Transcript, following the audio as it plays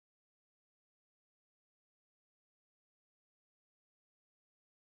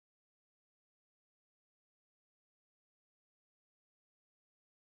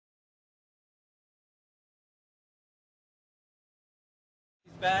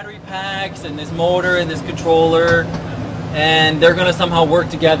battery packs and this motor and this controller, and they're going to somehow work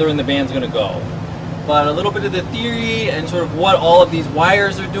together and the van's going to go. But a little bit of the theory and sort of what all of these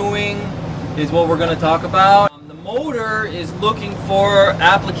wires are doing is what we're going to talk about. The motor is looking for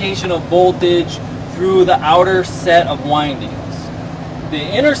application of voltage through the outer set of windings. The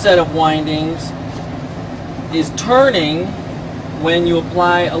inner set of windings is turning when you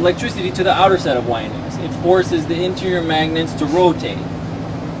apply electricity to the outer set of windings. It forces the interior magnets to rotate.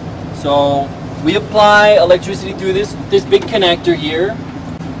 So we apply electricity through this big connector here,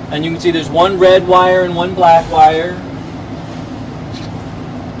 and you can see there's one red wire and one black wire.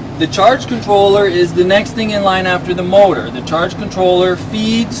 The charge controller is the next thing in line after the motor. The charge controller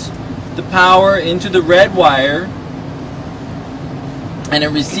feeds the power into the red wire, and it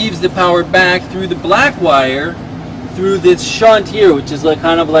receives the power back through the black wire through this shunt here, which is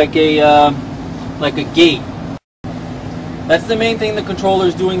kind of like a gate. That's the main thing the controller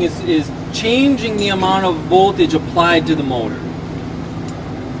is doing, is changing the amount of voltage applied to the motor.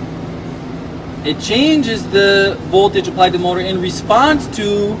 It changes the voltage applied to the motor in response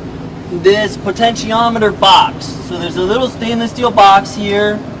to this potentiometer box. So there's a little stainless steel box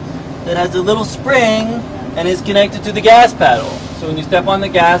here that has a little spring and is connected to the gas pedal. So when you step on the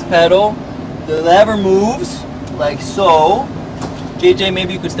gas pedal, the lever moves like so. JJ,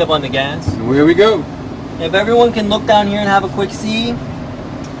 maybe you could step on the gas. And here we go. If everyone can look down here and have a quick see.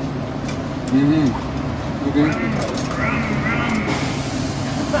 Okay.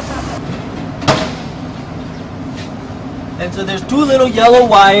 And so there's two little yellow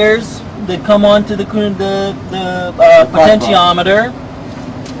wires that come onto the potentiometer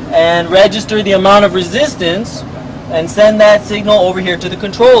and register the amount of resistance and send that signal over here to the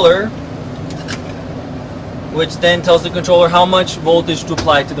controller, which then tells the controller how much voltage to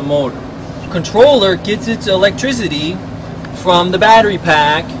apply to the motor. The controller gets its electricity from the battery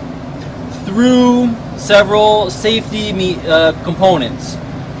pack through several safety components.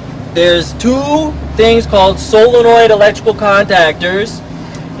 There's two things called solenoid electrical contactors,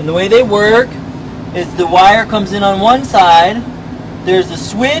 and the way they work is the wire comes in on one side, there's a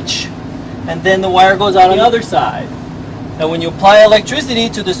switch, and then the wire goes out on the other side. And when you apply electricity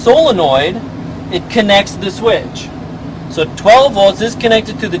to the solenoid, it connects the switch. So 12 volts is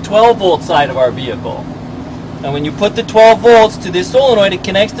connected to the 12 volt side of our vehicle. And when you put the 12 volts to this solenoid, it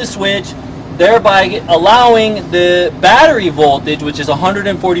connects the switch, thereby allowing the battery voltage, which is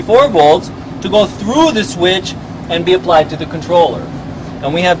 144 volts, to go through the switch and be applied to the controller.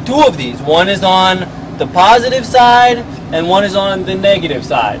 And we have two of these. One is on the positive side and one is on the negative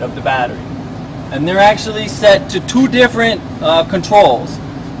side of the battery. And they're actually set to two different controls.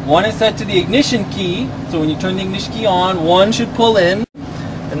 One is set to the ignition key, so when you turn the ignition key on, one should pull in,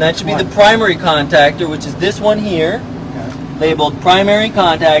 and that should be the primary contactor, which is this one here, labeled primary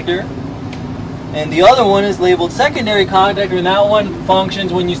contactor. And the other one is labeled secondary contactor, and that one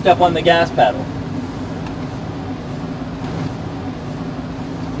functions when you step on the gas pedal.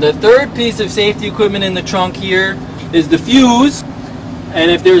 The third piece of safety equipment in the trunk here is the fuse,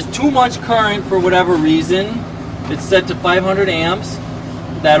 and if there's too much current for whatever reason, it's set to 500 amps,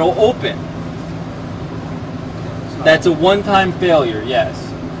 that'll open. That's a one-time failure, yes.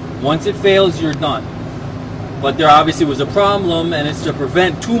 Once it fails, you're done. But there obviously was a problem, and it's to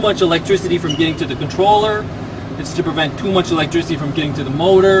prevent too much electricity from getting to the controller. It's to prevent too much electricity from getting to the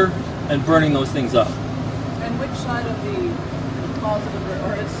motor and burning those things up. And which side of the positive,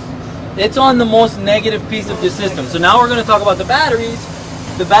 or it's on the most negative piece of the system. So now we're going to talk about the batteries.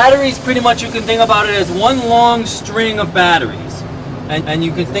 The batteries, pretty much you can think about it as one long string of batteries. And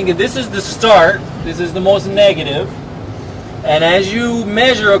you can think of this as the start, this is the most negative, and as you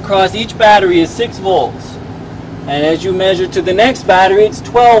measure across each battery is 6 volts. And as you measure to the next battery, it's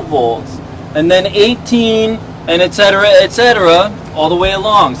 12 volts, and then 18, and etc., all the way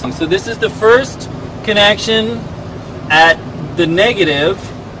along. So this is the first connection at the negative,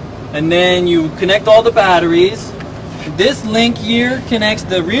 and then you connect all the batteries. This link here connects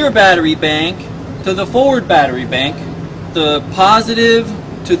the rear battery bank to the forward battery bank, the positive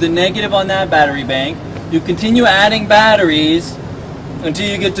to the negative on that battery bank. You continue adding batteries until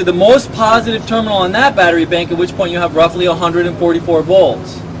you get to the most positive terminal on that battery bank, at which point you have roughly 144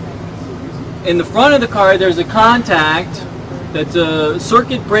 volts. In the front of the car there's a contact that's a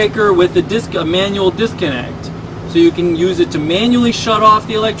circuit breaker with a manual disconnect. So you can use it to manually shut off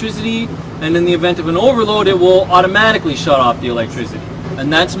the electricity, and in the event of an overload it will automatically shut off the electricity.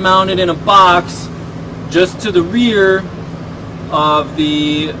 And that's mounted in a box just to the rear of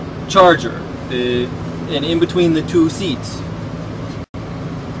the charger, and in between the two seats.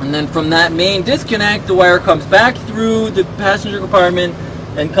 And then from that main disconnect, the wire comes back through the passenger compartment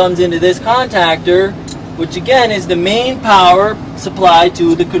and comes into this contactor, which again is the main power supply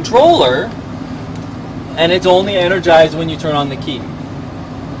to the controller, and it's only energized when you turn on the key.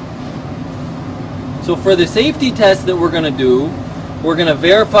 So for the safety test that we're going to do, we're going to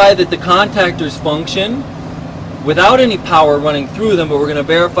verify that the contactors function without any power running through them, but we're going to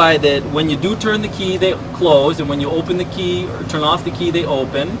verify that when you do turn the key, they close, and when you open the key or turn off the key, they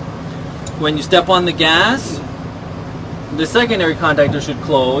open. When you step on the gas, the secondary contactor should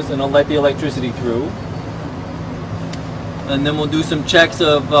close and it'll let the electricity through. And then we'll do some checks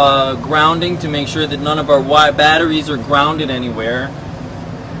of grounding to make sure that none of our batteries are grounded anywhere,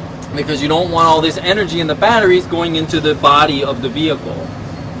 because you don't want all this energy in the batteries going into the body of the vehicle.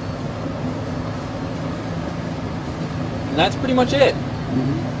 And that's pretty much it.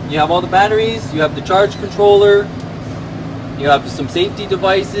 You have all the batteries, you have the charge controller, you have some safety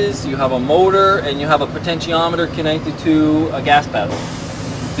devices, you have a motor, and you have a potentiometer connected to a gas pedal.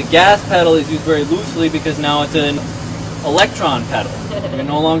 The gas pedal is used very loosely because now it's an electron pedal. You're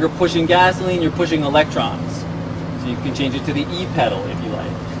no longer pushing gasoline, you're pushing electrons. So you can change it to the E pedal if you like.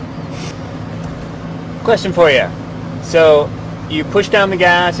 Question for you. So you push down the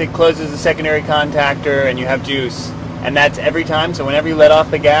gas, it closes the secondary contactor, and you have juice. And that's every time? So whenever you let off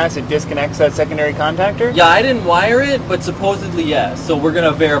the gas, it disconnects that secondary contactor? Yeah, I didn't wire it, but supposedly yes. So we're going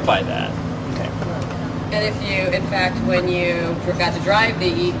to verify that. Okay. And if you, in fact, when you got to drive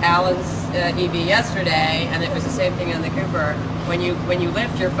the Alan's EV yesterday, and it was the same thing on the Cooper, when you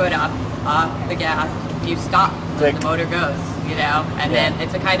lift your foot up off the gas, you stop when the motor goes, you know, and then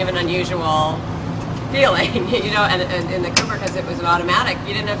it's a kind of an unusual feeling, you know, and in the Cooper, because it was an automatic,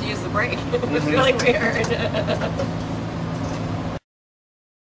 you didn't have to use the brake. It was really weird.